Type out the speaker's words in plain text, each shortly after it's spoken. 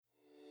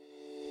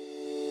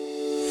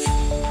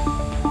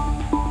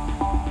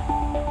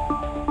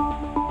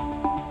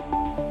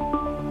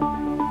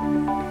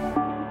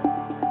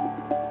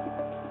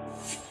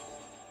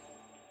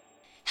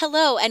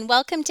Hello, and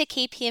welcome to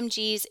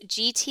KPMG's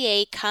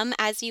GTA Come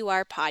As You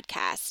Are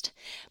podcast.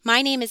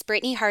 My name is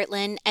Brittany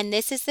Hartland, and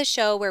this is the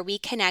show where we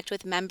connect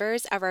with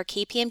members of our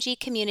KPMG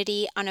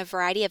community on a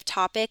variety of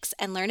topics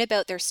and learn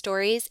about their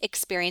stories,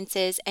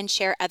 experiences, and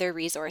share other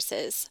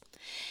resources.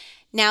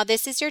 Now,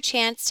 this is your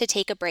chance to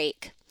take a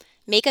break.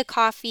 Make a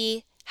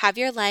coffee, have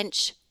your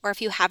lunch, or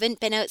if you haven't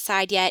been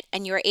outside yet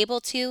and you're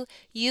able to,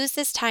 use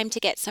this time to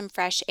get some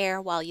fresh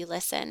air while you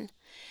listen.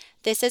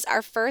 This is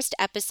our first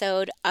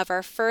episode of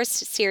our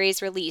first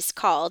series release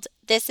called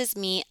This Is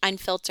Me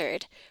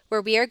Unfiltered,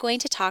 where we are going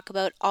to talk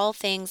about all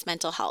things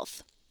mental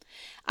health.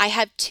 I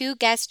have two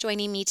guests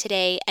joining me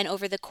today and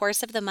over the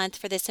course of the month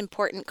for this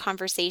important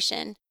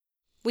conversation.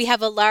 We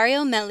have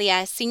Ilario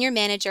Melia, Senior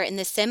Manager in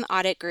the SIM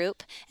Audit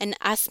Group, and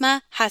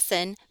Asma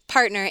Hassan,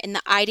 Partner in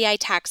the IDI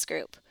Tax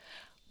Group.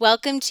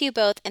 Welcome to you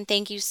both, and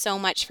thank you so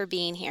much for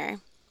being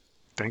here.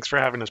 Thanks for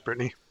having us,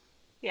 Brittany.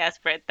 Yes,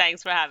 Britt,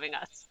 thanks for having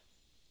us.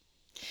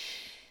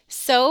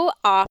 So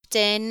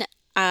often,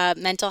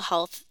 mental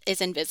health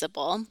is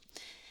invisible,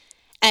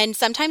 and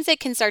sometimes it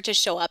can start to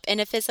show up in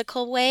a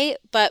physical way,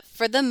 but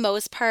for the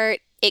most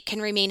part, it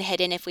can remain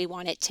hidden if we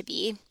want it to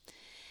be.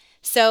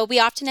 So we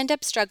often end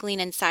up struggling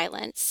in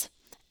silence.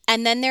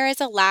 And then there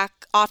is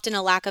often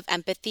a lack of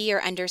empathy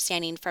or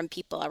understanding from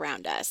people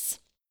around us.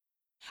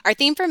 Our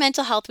theme for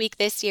Mental Health Week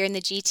this year in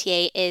the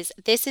GTA is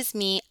This Is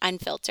Me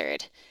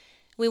Unfiltered.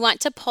 We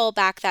want to pull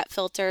back that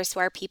filter so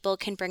our people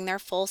can bring their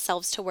full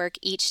selves to work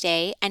each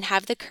day and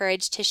have the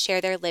courage to share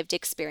their lived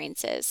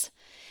experiences.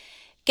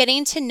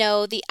 Getting to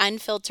know the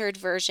unfiltered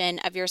version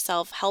of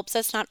yourself helps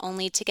us not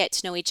only to get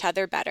to know each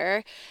other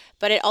better,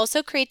 but it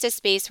also creates a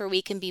space where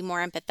we can be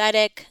more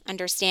empathetic,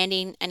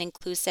 understanding, and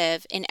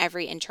inclusive in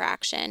every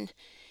interaction.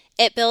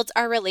 It builds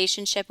our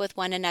relationship with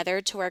one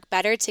another to work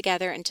better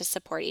together and to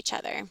support each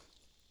other.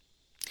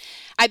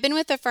 I've been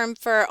with the firm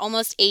for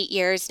almost 8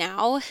 years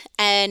now,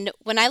 and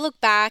when I look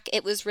back,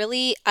 it was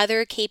really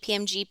other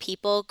KPMG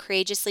people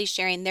courageously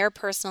sharing their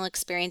personal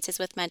experiences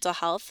with mental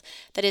health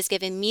that has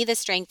given me the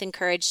strength and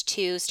courage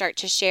to start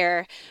to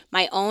share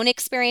my own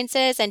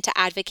experiences and to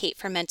advocate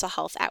for mental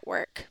health at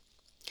work.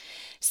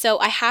 So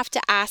I have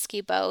to ask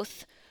you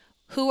both,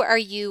 who are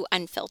you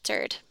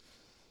unfiltered?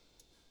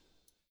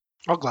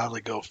 I'll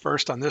gladly go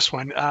first on this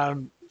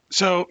one.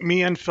 So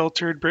me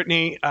unfiltered,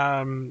 Brittany,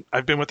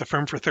 I've been with the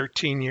firm for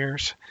 13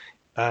 years.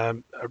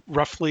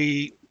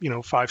 Roughly,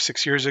 5,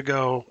 6 years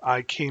ago,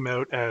 I came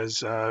out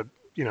as, I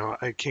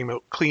came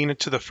out clean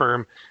into the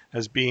firm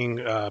as being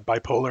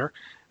bipolar.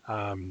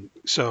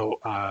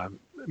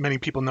 Many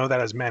people know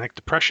that as manic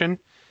depression.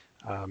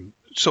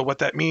 So what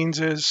that means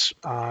is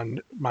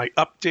on my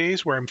up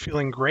days where I'm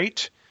feeling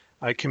great,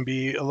 I can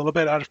be a little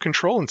bit out of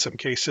control in some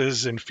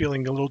cases and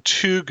feeling a little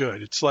too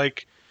good. It's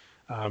like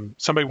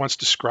somebody once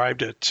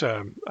described it.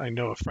 I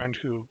know a friend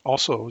who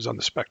also was on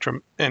the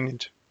spectrum,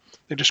 and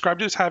they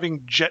described it as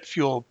having jet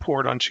fuel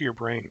poured onto your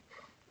brain.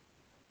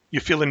 You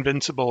feel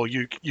invincible.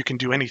 You can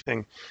do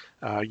anything.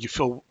 You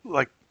feel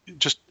like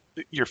just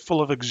you're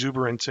full of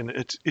exuberance, and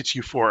it's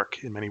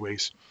euphoric in many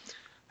ways.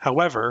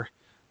 However,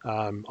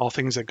 all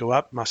things that go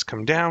up must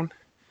come down,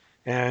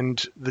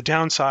 and the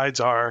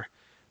downsides are,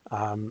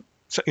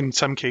 in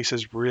some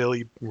cases,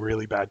 really,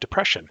 really bad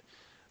depression.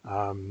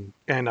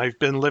 And I've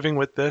been living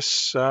with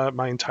this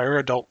my entire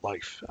adult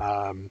life.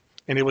 And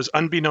it was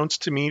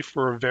unbeknownst to me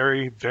for a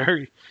very,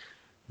 very,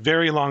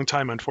 very long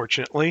time,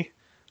 unfortunately.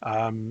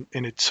 And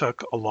it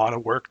took a lot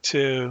of work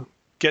to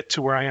get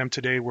to where I am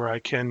today, where I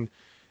can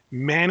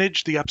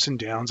manage the ups and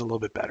downs a little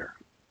bit better.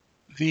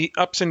 The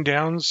ups and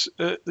downs,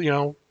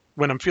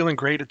 when I'm feeling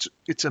great,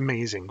 it's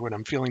amazing. When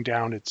I'm feeling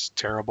down, it's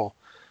terrible,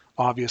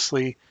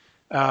 obviously.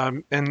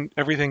 And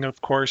everything,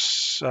 of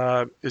course,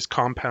 is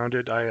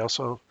compounded. I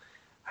also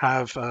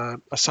have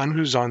a son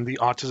who's on the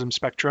autism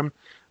spectrum.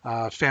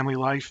 Family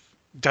life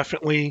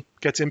definitely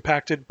gets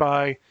impacted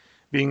by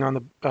being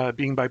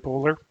being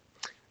bipolar.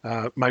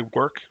 My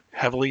work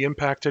heavily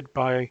impacted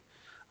by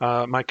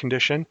my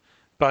condition,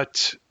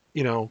 but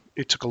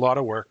it took a lot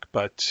of work.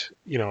 But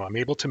I'm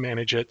able to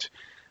manage it.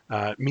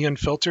 Me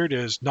Unfiltered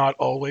is not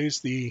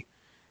always the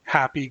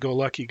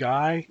happy-go-lucky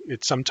guy.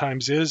 It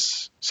sometimes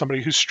is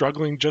somebody who's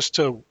struggling just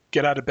to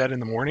get out of bed in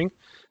the morning,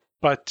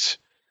 but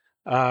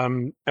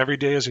every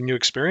day is a new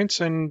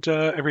experience, and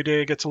every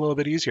day it gets a little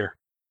bit easier.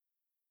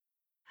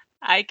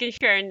 I can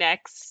share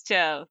next.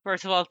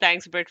 First of all,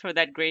 thanks, Britt, for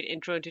that great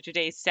intro into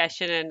today's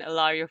session, and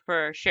Ilario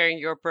for sharing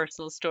your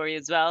personal story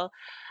as well.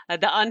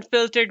 The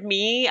unfiltered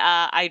me,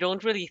 I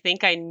don't really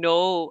think I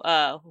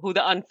know who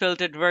the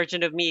unfiltered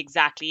version of me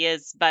exactly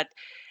is, but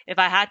if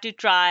I had to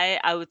try,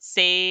 I would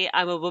say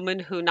I'm a woman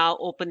who now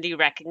openly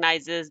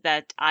recognizes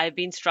that I've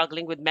been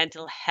struggling with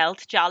mental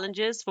health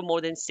challenges for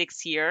more than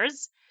 6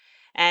 years.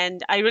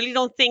 And I really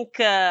don't think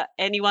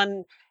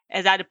anyone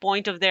is at a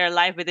point of their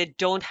life where they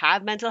don't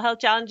have mental health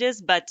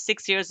challenges. But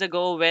 6 years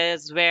ago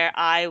was where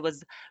I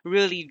was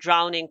really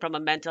drowning from a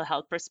mental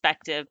health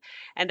perspective.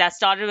 And that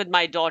started with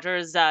my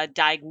daughter's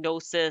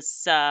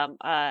diagnosis.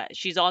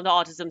 She's on the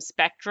autism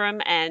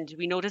spectrum, and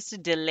we noticed a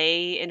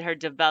delay in her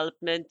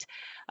development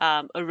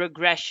a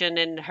regression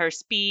in her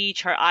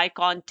speech, her eye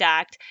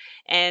contact,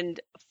 and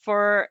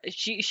for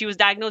she was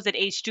diagnosed at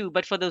age 2,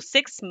 but for those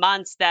 6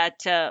 months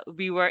that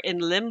we were in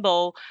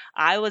limbo,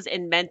 I was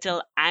in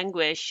mental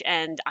anguish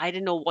and I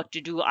didn't know what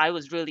to do. I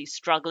was really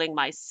struggling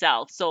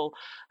myself. So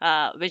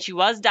when she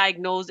was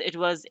diagnosed, it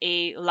was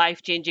a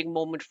life changing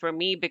moment for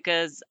me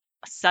because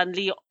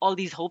suddenly all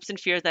these hopes and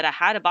fears that I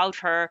had about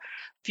her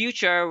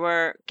future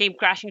were came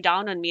crashing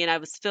down on me, and I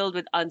was filled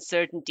with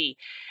uncertainty.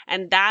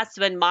 And that's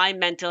when my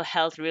mental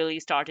health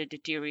really started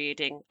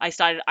deteriorating. I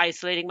started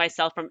isolating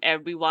myself from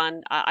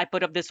everyone. I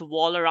put up this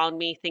wall around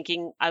me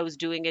thinking I was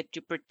doing it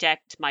to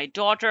protect my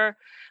daughter,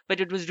 but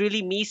it was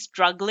really me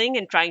struggling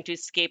and trying to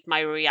escape my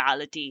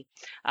reality.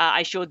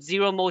 I showed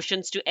zero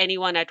emotions to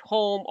anyone at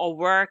home or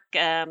work,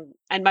 and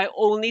my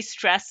only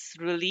stress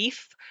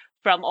relief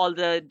from all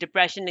the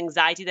depression,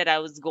 anxiety that I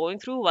was going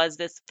through was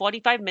this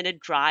 45-minute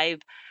drive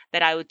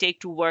that I would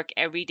take to work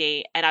every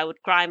day, and I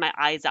would cry my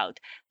eyes out.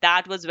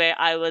 That was where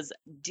I was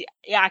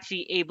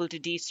actually able to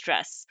de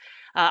stress.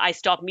 I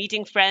stopped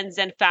meeting friends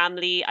and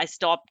family. I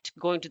stopped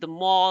going to the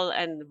mall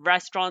and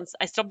restaurants.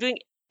 I stopped doing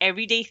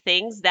everyday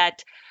things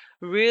that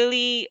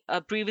really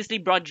previously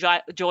brought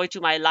joy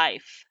to my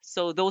life.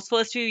 So those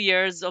first few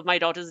years of my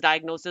daughter's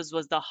diagnosis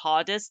was the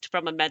hardest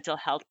from a mental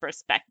health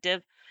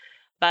perspective.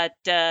 But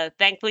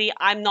thankfully,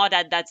 I'm not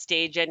at that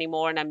stage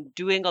anymore, and I'm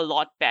doing a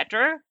lot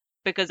better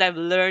because I've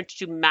learned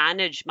to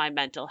manage my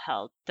mental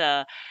health.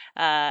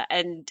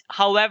 And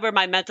however,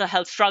 my mental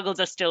health struggles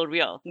are still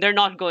real. They're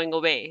not going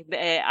away.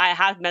 I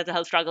have mental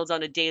health struggles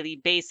on a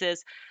daily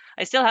basis.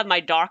 I still have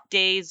my dark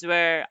days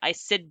where I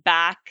sit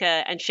back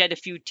and shed a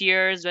few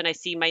tears when I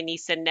see my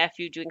niece and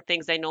nephew doing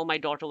things I know my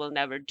daughter will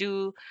never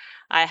do.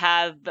 I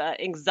have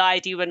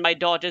anxiety when my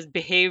daughter's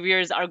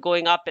behaviors are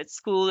going up at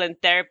school and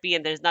therapy,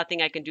 and there's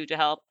nothing I can do to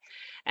help.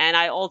 And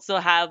I also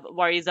have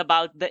worries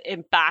about the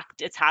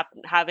impact it's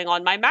having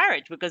on my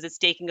marriage because it's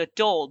taking a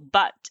toll.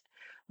 But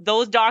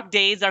those dark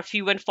days are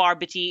few and far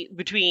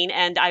between,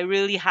 and I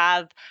really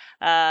have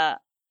uh,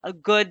 a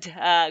good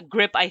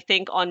grip, I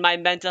think, on my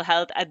mental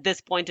health at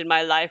this point in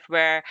my life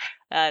where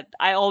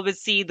I always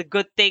see the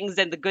good things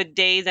and the good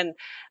days, and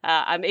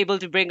I'm able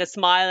to bring a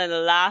smile and a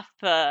laugh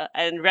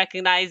and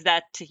recognize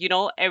that,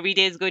 every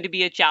day is going to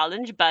be a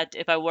challenge, but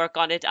if I work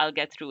on it, I'll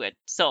get through it.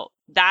 So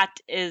that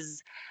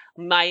is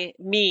my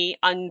me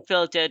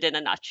unfiltered in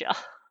a nutshell.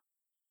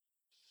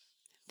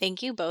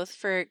 Thank you both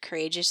for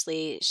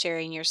courageously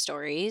sharing your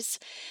stories.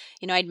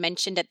 I'd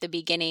mentioned at the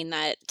beginning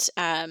that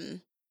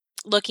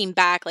looking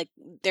back, like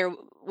there,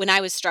 when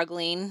I was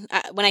struggling,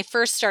 when I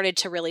first started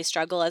to really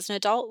struggle as an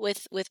adult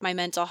with my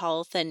mental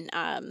health and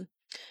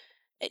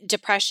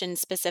depression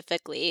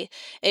specifically,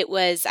 it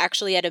was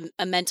actually at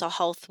a mental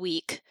health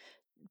week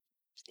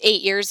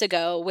 8 years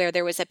ago where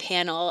there was a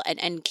panel and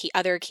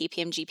other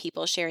KPMG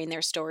people sharing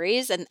their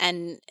stories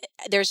and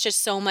there's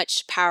just so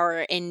much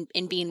power in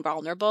being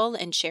vulnerable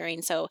and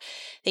sharing. So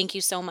thank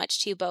you so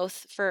much to you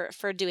both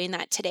for doing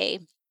that today.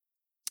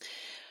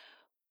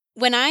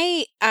 When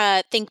I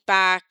think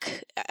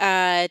back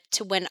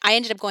to when I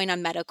ended up going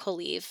on medical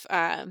leave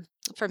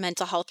for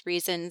mental health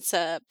reasons,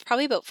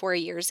 probably about 4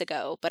 years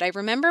ago, but I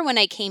remember when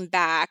I came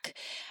back,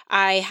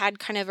 I had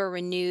kind of a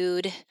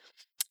renewed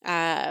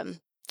um,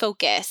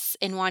 focus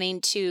in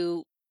wanting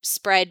to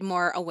spread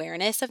more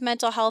awareness of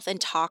mental health and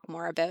talk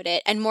more about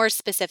it, and more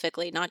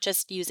specifically, not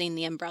just using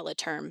the umbrella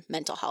term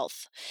mental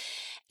health.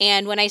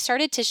 And when I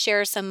started to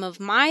share some of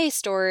my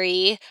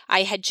story,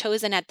 I had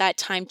chosen at that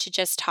time to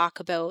just talk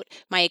about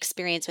my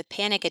experience with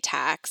panic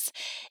attacks.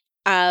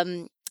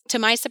 Um, to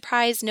my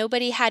surprise,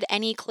 nobody had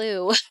any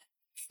clue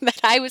that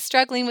I was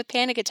struggling with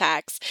panic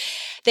attacks.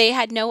 They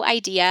had no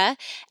idea.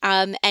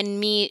 And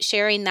me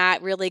sharing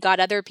that really got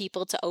other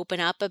people to open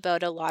up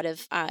about a lot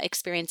of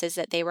experiences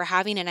that they were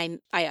having. And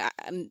I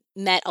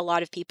met a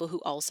lot of people who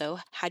also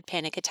had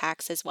panic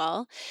attacks as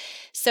well.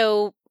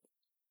 So,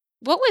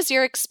 what was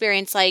your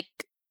experience like?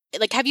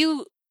 Like, have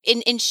you,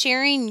 in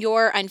sharing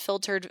your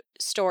unfiltered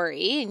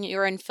story and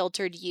your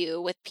unfiltered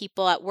you with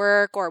people at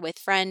work or with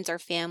friends or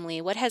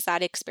family, what has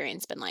that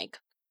experience been like?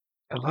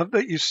 I love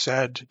that you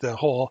said the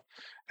whole,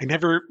 I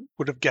never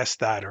would have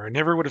guessed that, or I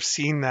never would have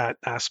seen that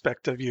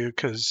aspect of you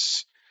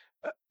because,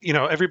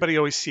 everybody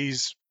always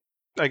sees,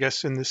 I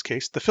guess in this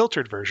case, the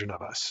filtered version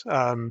of us.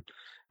 And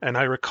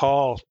I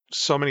recall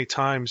so many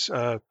times,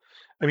 I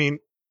mean,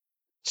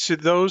 to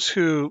those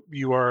who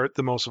you are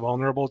the most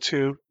vulnerable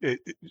to,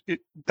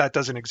 that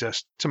doesn't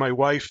exist. To my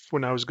wife,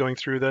 when I was going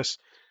through this,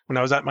 when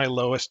I was at my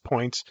lowest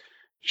points,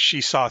 she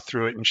saw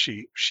through it and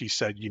she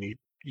said, you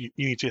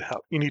need to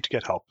help. You need to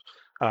get help.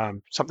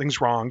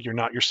 Something's wrong. You're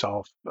not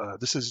yourself.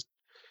 This is.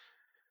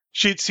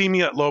 She had seen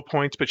me at low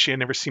points, but she had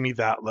never seen me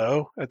that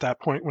low at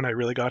that point when I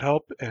really got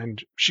help, and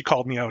she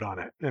called me out on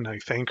it, and I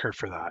thank her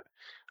for that.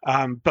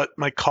 But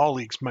my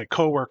colleagues, my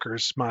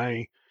coworkers,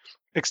 my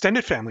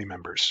extended family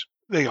members,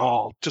 they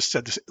all just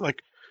said this,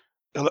 like,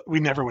 we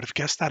never would have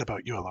guessed that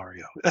about you,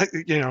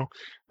 Ilario.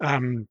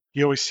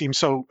 You always seem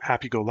so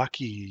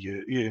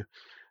happy-go-lucky. You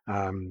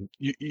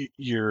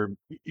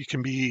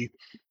can be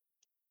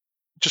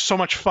just so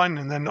much fun.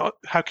 And then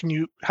how can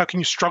you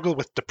struggle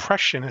with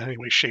depression in any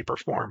way, shape, or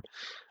form?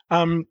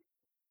 Um,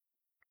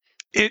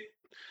 it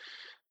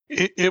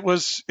it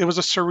was a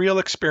surreal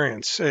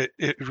experience.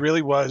 It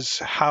really was.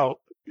 How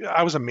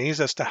I was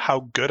amazed as to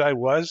how good I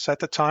was at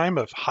the time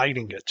of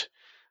hiding it,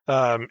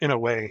 in a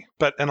way.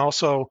 But and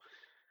also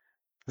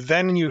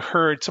then you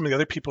heard some of the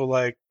other people,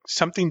 like,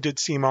 something did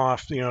seem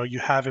off. You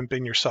haven't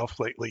been yourself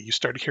lately. You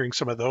started hearing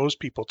some of those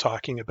people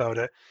talking about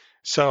it.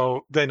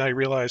 So then I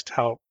realized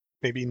how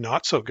maybe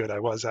not so good I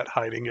was at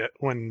hiding it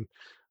when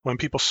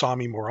people saw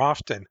me more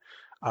often.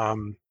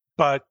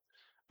 But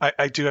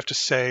I do have to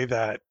say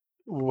that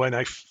when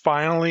I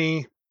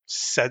finally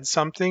said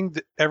something,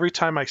 every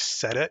time I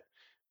said it,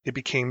 it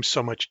became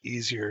so much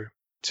easier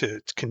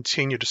to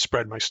continue to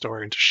spread my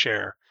story and to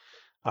share.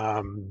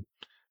 Um,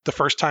 the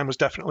first time was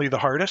definitely the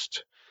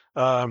hardest.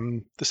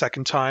 The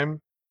second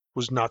time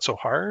was not so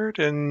hard,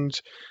 and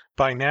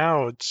by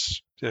now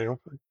it's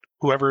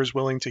whoever is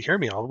willing to hear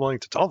me, I'm willing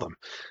to tell them.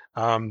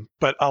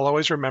 But I'll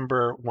always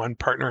remember one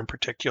partner in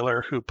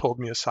particular who pulled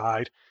me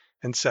aside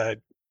and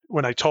said,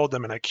 when I told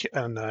them and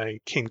I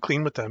came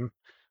clean with them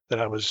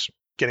that I was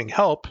getting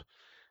help,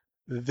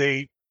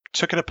 they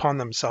took it upon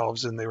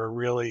themselves and they were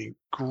really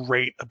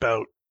great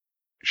about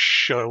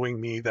showing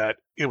me that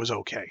it was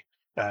okay.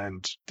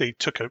 And they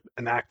took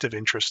an active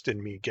interest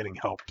in me getting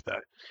help.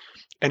 That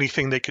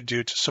anything they could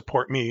do to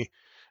support me,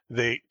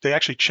 they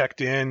actually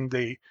checked in.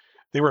 They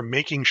were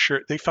making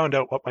sure they found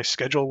out what my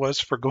schedule was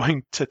for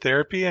going to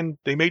therapy, and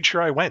they made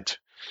sure I went,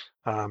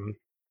 um,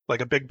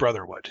 like a big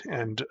brother would.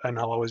 And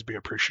I'll always be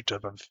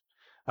appreciative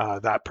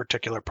of that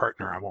particular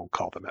partner. I won't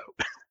call them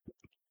out.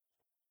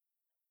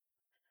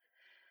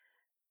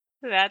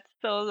 That's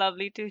so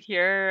lovely to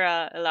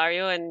hear,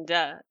 Ilario. And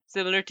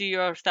similar to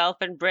yourself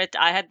and Britt,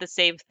 I had the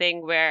same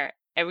thing where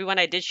everyone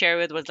I did share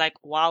with was like,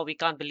 "Wow, we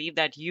can't believe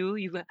that you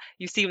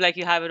seem like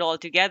you have it all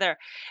together."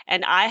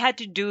 And I had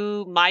to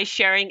do my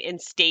sharing in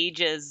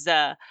stages.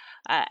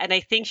 And I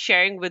think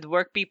sharing with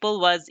work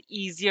people was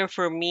easier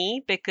for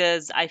me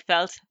because I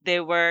felt they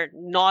were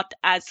not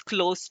as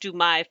close to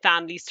my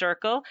family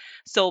circle.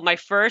 So my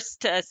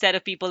first set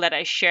of people that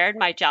I shared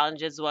my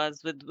challenges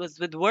was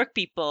with work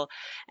people,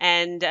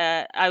 and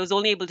I was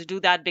only able to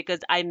do that because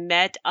I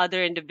met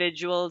other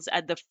individuals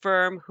at the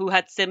firm who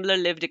had similar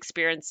lived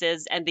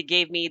experiences, and they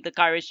gave me the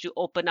courage to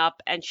open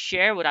up and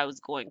share what I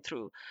was going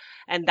through.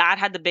 And that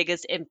had the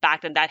biggest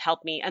impact, and that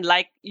helped me. And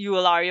like you,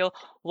 Ilario,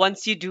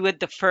 once you do it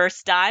the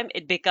first time,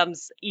 it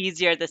becomes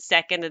easier the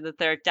second and the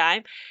third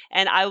time.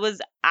 And I was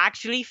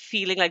actually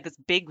feeling like this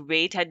big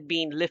weight had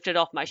been lifted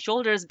off my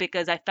shoulders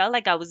because I felt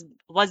like I was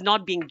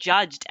not being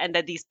judged, and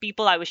that these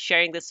people I was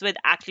sharing this with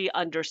actually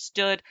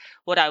understood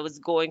what I was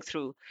going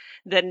through.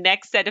 The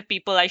next set of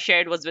people I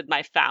shared was with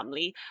my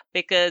family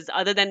because,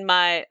 other than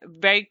my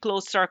very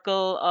close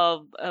circle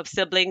of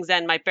siblings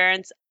and my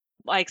parents,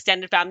 my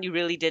extended family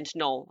really didn't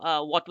know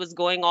what was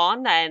going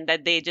on, and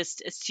that they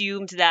just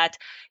assumed that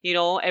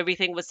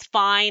everything was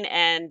fine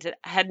and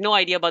had no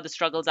idea about the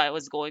struggles I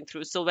was going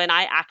through. So when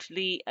I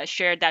actually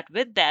shared that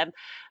with them,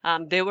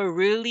 they were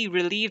really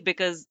relieved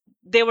because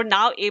they were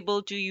now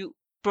able to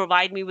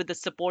provide me with the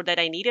support that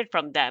I needed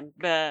from them.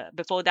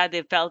 Before that,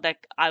 they felt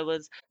like I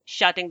was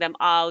shutting them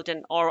out,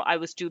 and or I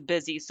was too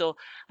busy. So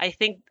I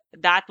think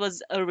that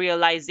was a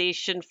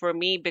realization for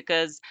me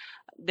because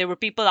there were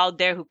people out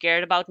there who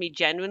cared about me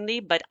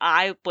genuinely, but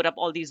I put up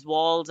all these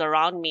walls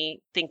around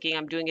me thinking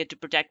I'm doing it to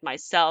protect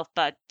myself.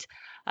 But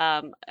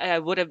I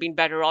would have been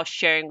better off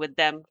sharing with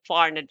them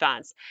far in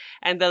advance.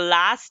 And the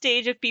last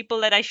stage of people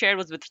that I shared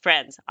was with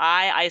friends.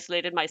 I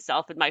isolated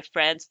myself with my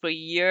friends for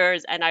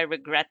years, and I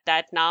regret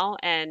that now.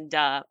 And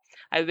I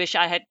wish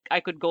I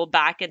could go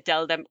back and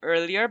tell them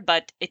earlier,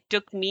 but it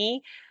took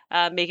me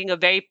making a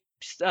very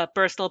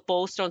personal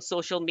post on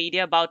social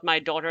media about my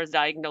daughter's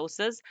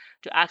diagnosis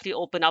to actually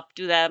open up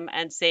to them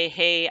and say,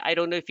 "Hey, I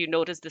don't know if you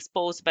noticed this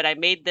post, but I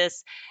made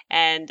this,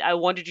 and I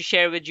wanted to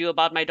share with you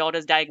about my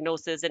daughter's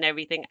diagnosis and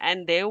everything."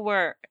 And they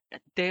were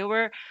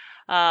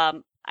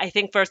I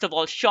think, first of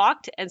all,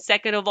 shocked, and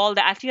second of all,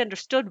 they actually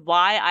understood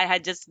why I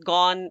had just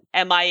gone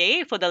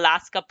MIA for the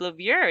last couple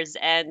of years.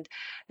 And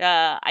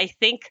I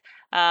think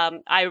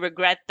I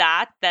regret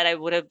that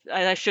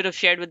I should have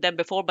shared with them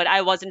before, but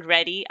I wasn't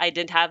ready. I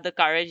didn't have the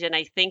courage, and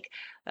I think,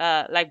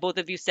 like both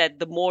of you said,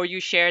 the more you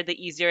share, the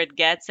easier it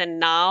gets. And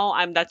now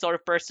I'm that sort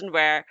of person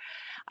where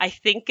I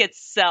think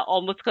it's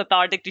almost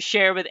cathartic to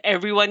share with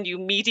everyone you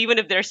meet, even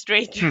if they're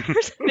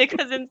strangers,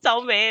 because in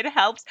some way it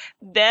helps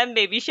them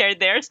maybe share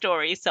their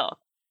story. So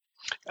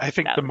I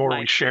think that the was more my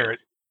we share it,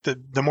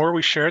 experience. the more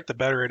we share it, the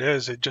better it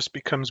is. It just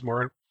becomes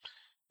more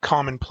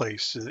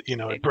commonplace.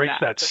 It breaks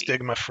that Exactly.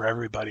 stigma for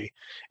everybody.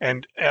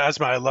 And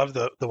Asma, I love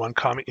the one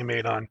comment you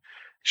made on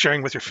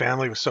sharing with your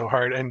family was so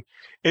hard. And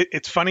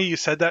it's funny you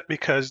said that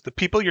because the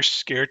people you're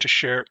scared to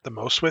share the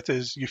most with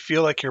is you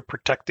feel like you're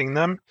protecting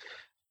them,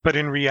 but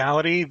in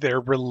reality, they're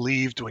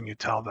relieved when you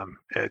tell them.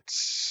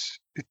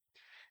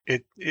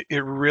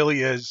 It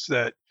really is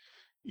that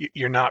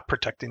you're not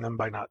protecting them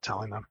by not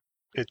telling them.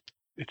 It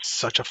it's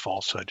such a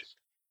falsehood.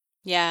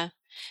 Yeah.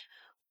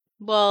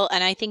 Well,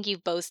 and I think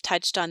you've both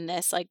touched on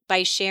this. Like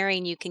by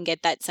sharing, you can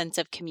get that sense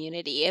of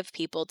community of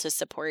people to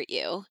support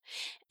you.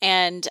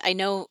 And I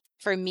know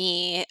for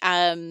me,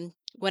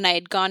 when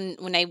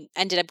I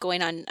ended up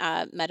going on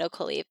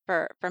medical leave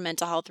for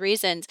mental health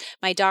reasons,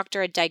 my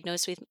doctor had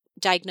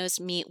diagnosed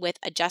me with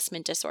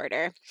adjustment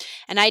disorder.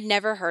 And I'd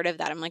never heard of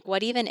that. I'm like,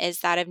 what even is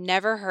that? I've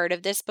never heard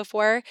of this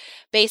before.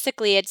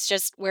 Basically, it's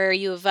just where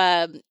you've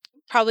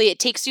probably it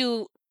takes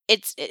you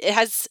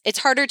it's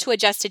harder to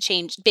adjust to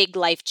change big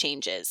life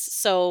changes.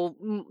 So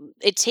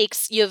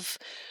you have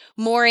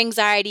more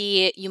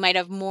anxiety, you might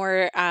have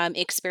more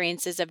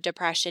experiences of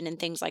depression and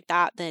things like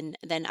that than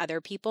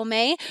other people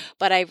may.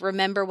 But I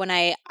remember when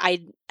I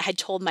had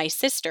told my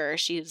sister,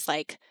 she was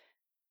like,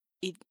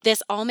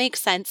 this all makes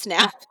sense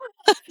now.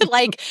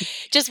 Like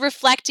just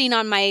reflecting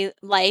on my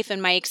life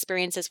and my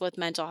experiences with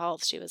mental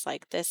health, she was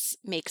like, this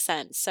makes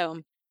sense.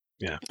 So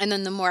Yeah. and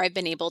then the more I've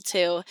been able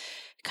to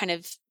kind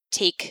of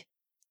take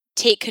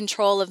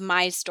control of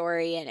my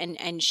story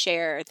and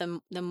share,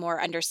 the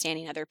more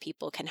understanding other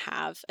people can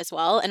have as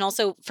well. And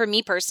also for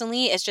me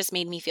personally, it's just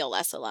made me feel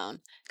less alone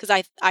because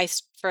I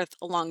for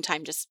a long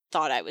time just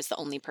thought I was the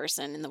only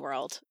person in the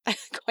world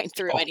going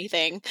through Oh,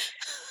 anything.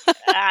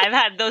 I've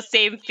had those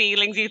same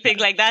feelings. You think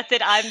like that's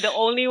it. I'm the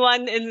only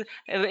one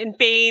in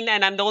pain,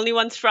 and I'm the only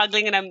one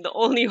struggling, and I'm the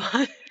only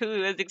one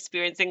who is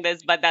experiencing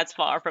this. But that's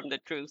far from the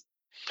truth.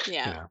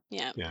 Yeah.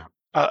 yeah, Yeah.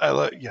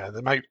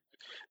 yeah.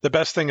 The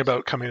best thing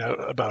about coming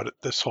out about it,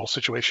 this whole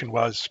situation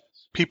was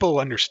people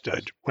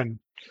understood when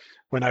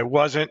I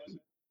wasn't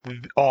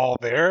all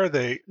there.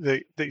 They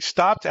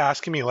stopped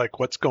asking me like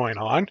what's going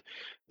on.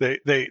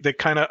 They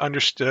kind of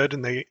understood,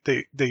 and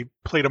they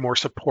played a more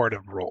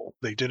supportive role.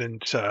 They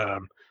didn't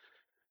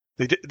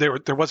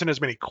there wasn't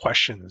as many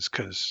questions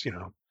because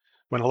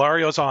when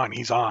Ilario's on,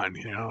 he's on.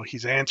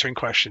 He's answering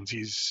questions.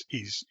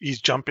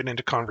 He's jumping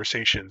into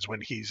conversations. When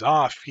he's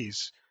off,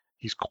 he's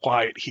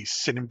quiet. He's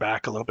sitting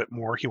back a little bit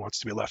more. He wants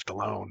to be left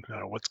alone.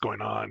 What's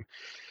going on?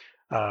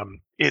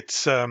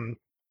 It's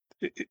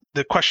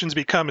the questions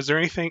become: is there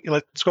anything?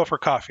 Let's go for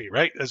coffee,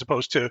 right? As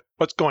opposed to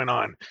what's going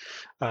on.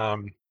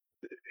 Um,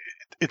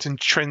 it's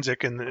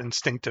intrinsic and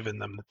instinctive in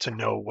them to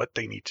know what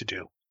they need to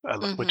do,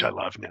 which I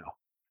love now.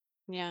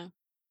 Yeah.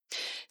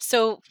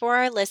 So, for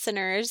our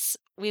listeners,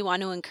 we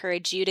want to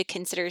encourage you to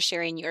consider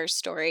sharing your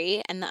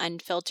story and the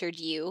unfiltered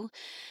you.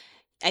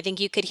 I think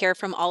you could hear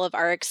from all of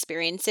our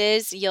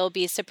experiences. You'll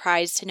be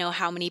surprised to know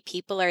how many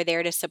people are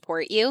there to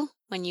support you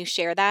when you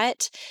share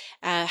that,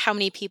 how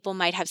many people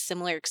might have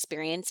similar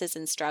experiences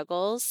and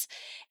struggles,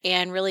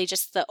 and really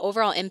just the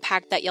overall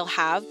impact that you'll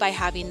have by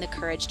having the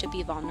courage to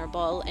be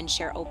vulnerable and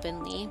share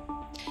openly.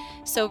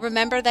 So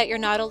remember that you're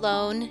not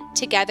alone.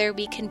 Together,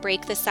 we can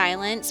break the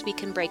silence, we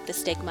can break the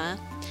stigma.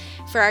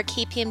 For our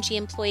KPMG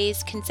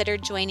employees, consider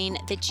joining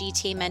the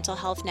GTA Mental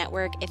Health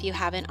Network if you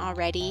haven't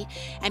already,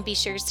 and be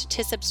sure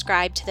to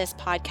subscribe to this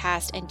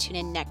podcast and tune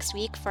in next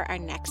week for our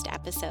next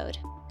episode.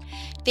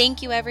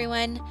 Thank you,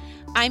 everyone.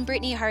 I'm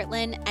Brittany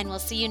Hartland, and we'll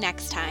see you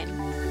next time.